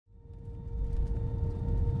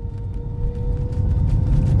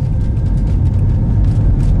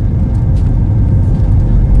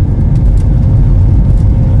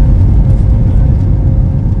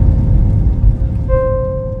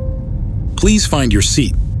Please find your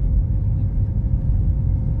seat.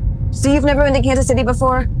 So you've never been to Kansas City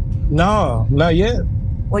before? No, not yet.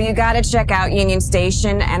 Well, you gotta check out Union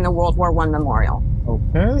Station and the World War I Memorial.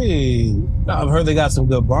 Okay. I've heard they got some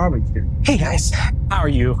good barbecue. Hey guys, how are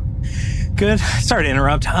you? Good. Sorry to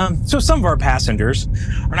interrupt. So some of our passengers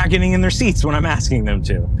are not getting in their seats when I'm asking them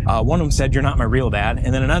to. One of them said, "You're not my real dad."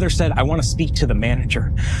 And then another said, "I want to speak to the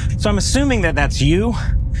manager." So I'm assuming that that's you.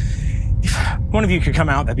 If one of you could come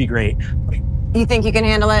out, that'd be great. You think you can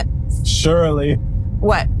handle it? Surely.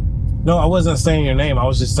 What? No, I wasn't saying your name. I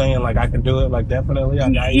was just saying, like, I can do it, like, definitely.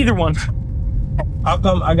 Either one. I'll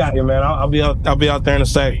come. I got you, man. I'll be out there in a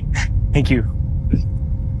sec. Thank you.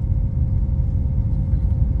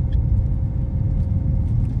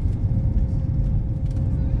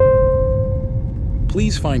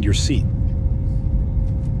 Please find your seat.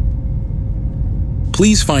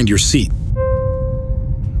 Please find your seat.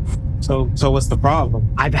 So what's the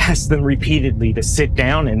problem? I've asked them repeatedly to sit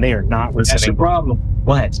down, and they are not listening. That's your problem.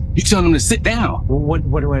 What? You tell them to sit down. What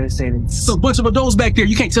do I say? It's a bunch of adults back there.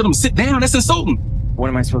 You can't tell them to sit down. That's insulting. What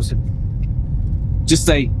am I supposed to do? Just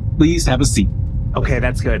say, "Please have a seat." Okay,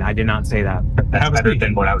 that's good. I did not say that. That's better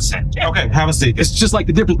than what I was saying. Okay, have a seat. It's just like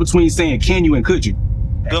the difference between saying "can you" and "could you."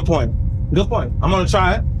 Good point. Good point. I'm gonna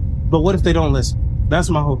try it. But what if they don't listen? That's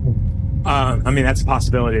my whole thing. I mean, that's a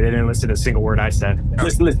possibility. They didn't listen to a single word I said.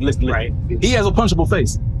 Listen. Right. He has a punchable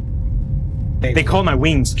face. They called my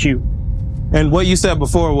wings cute. And what you said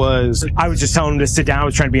before was... I was just telling them to sit down. I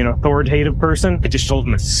was trying to be an authoritative person. I just told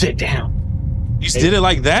them to sit down. You did it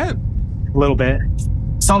like that? A little bit.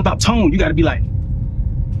 It's all about tone. You got to be like,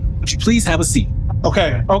 "Would you please have a seat?"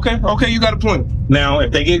 Okay, you got a point. Now,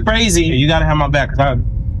 if they get crazy, you got to have my back, because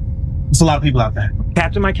there's a lot of people out there.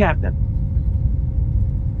 Captain, my captain.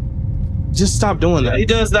 Just stop doing that. He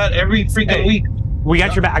does that every freaking week. We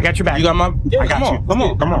got your back. I got your back. You got my... I got you. Come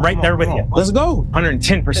on. I'm right there with you. Let's go.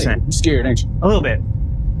 110%. You scared, ain't you? A little bit.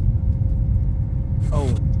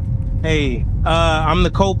 Oh, hey, I'm the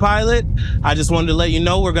co-pilot. I just wanted to let you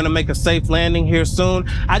know we're gonna make a safe landing here soon.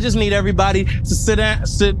 I just need everybody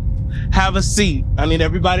to have a seat. I need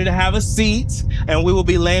everybody to have a seat, and we will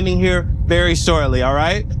be landing here very shortly, all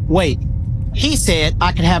right? Wait, he said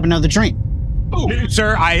I could have another drink.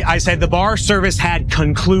 Sir, I said the bar service had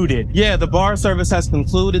concluded. Yeah, the bar service has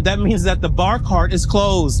concluded. That means that the bar cart is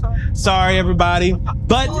closed. Sorry, everybody.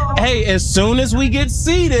 But hey, as soon as we get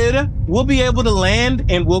seated, we'll be able to land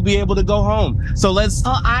and we'll be able to go home. So let's...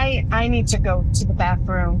 Oh, I need to go to the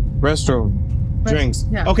bathroom. Restroom. Drinks.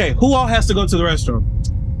 Yeah. Okay, who all has to go to the restroom?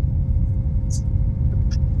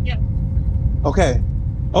 Yeah. Okay.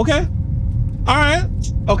 All right.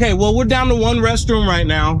 Okay, well, we're down to one restroom right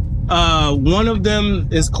now. One of them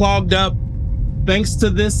is clogged up thanks to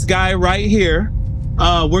this guy right here.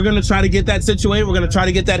 We're going to try to get that situated. We're going to try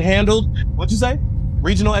to get that handled. What'd you say?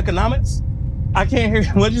 Regional economics? I can't hear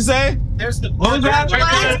you. What'd you say? There's the... What was that?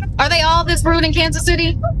 Are they all this rude in Kansas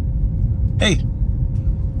City? Hey.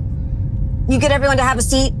 You get everyone to have a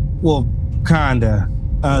seat? Well, kinda.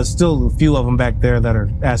 Still a few of them back there that are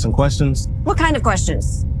asking questions. What kind of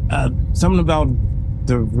questions? Something about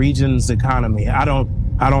the region's economy. I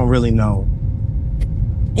don't really know.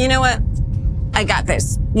 You know what? I got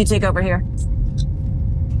this. You take over here.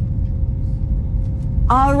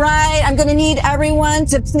 All right, I'm gonna need everyone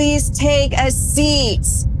to please take a seat.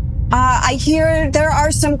 I hear there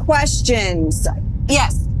are some questions.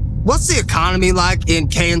 Yes. What's the economy like in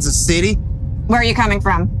Kansas City? Where are you coming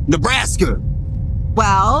from? Nebraska.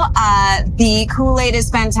 Well, the Kool-Aid is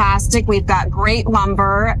fantastic. We've got great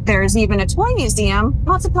lumber. There's even a toy museum.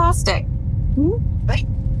 Lots of plastic.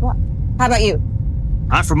 How about you?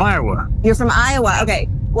 I'm from Iowa. You're from Iowa. Okay.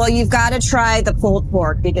 Well, you've got to try the pulled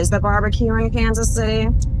pork because the barbecue in Kansas City,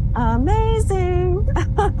 amazing.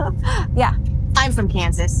 Yeah. I'm from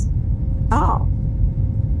Kansas. Oh.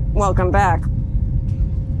 Welcome back.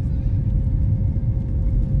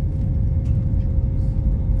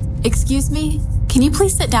 Excuse me, can you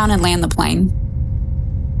please sit down and land the plane?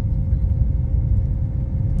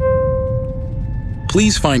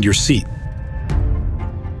 Please find your seat.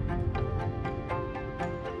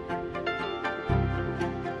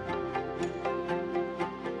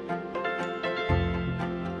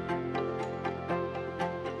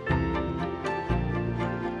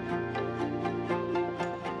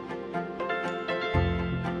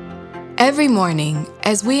 Every morning,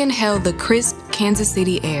 as we inhale the crisp Kansas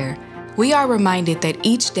City air, we are reminded that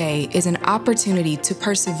each day is an opportunity to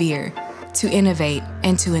persevere, to innovate,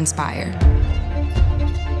 and to inspire.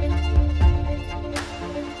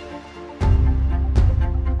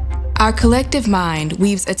 Our collective mind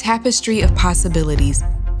weaves a tapestry of possibilities,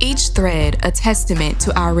 each thread a testament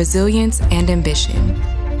to our resilience and ambition.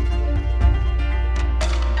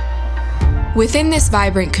 Within this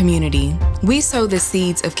vibrant community, we sow the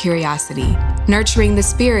seeds of curiosity, nurturing the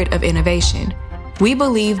spirit of innovation. We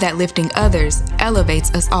believe that lifting others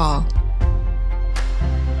elevates us all.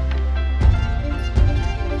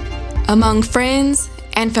 Among friends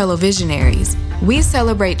and fellow visionaries, we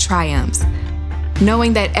celebrate triumphs,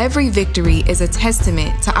 knowing that every victory is a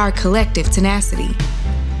testament to our collective tenacity.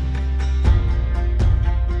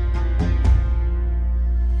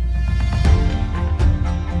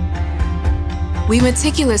 We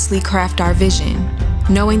meticulously craft our vision,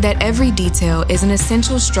 knowing that every detail is an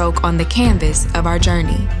essential stroke on the canvas of our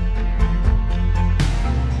journey.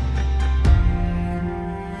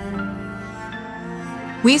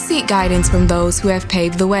 We seek guidance from those who have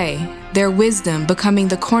paved the way, their wisdom becoming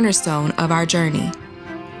the cornerstone of our journey.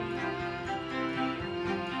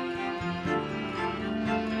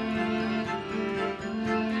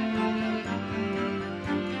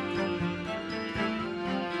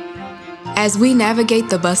 As we navigate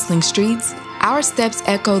the bustling streets, our steps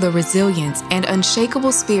echo the resilience and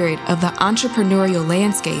unshakable spirit of the entrepreneurial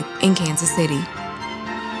landscape in Kansas City.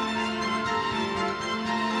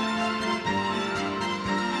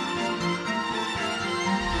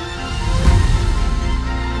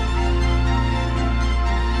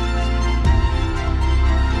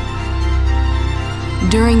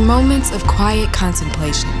 During moments of quiet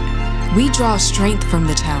contemplation, we draw strength from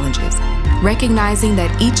the challenges, recognizing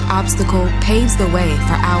that each obstacle paves the way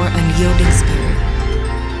for our unyielding spirit.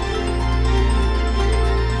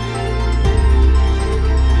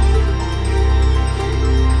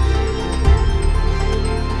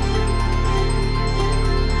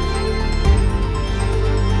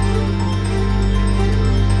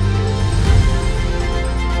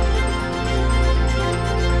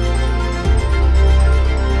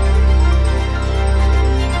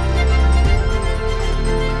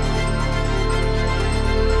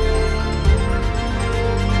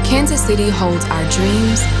 Kansas City holds our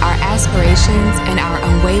dreams, our aspirations, and our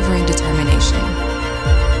unwavering determination.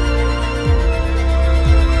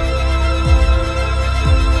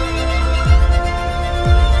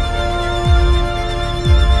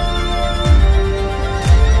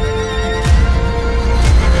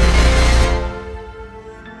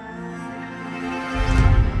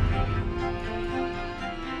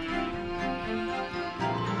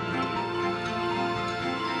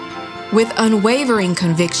 With unwavering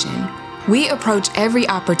conviction, we approach every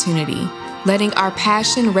opportunity, letting our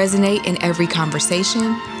passion resonate in every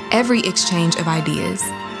conversation, every exchange of ideas.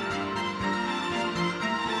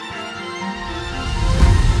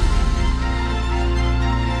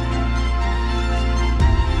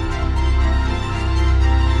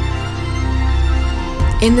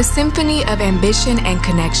 In the symphony of ambition and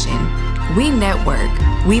connection, we network,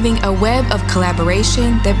 weaving a web of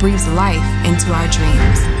collaboration that breathes life into our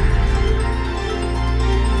dreams.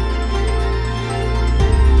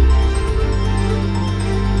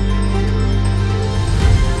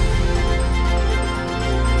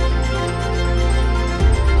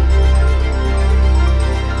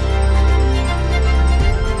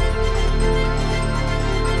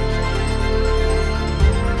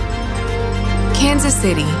 Kansas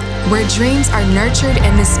City, where dreams are nurtured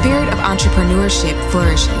and the spirit of entrepreneurship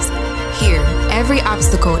flourishes. Here, every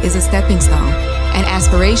obstacle is a stepping stone, and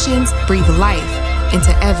aspirations breathe life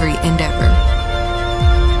into every endeavor.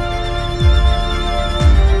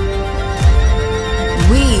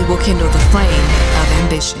 We will kindle the flame of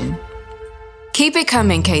ambition. Keep it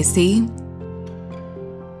coming, KC.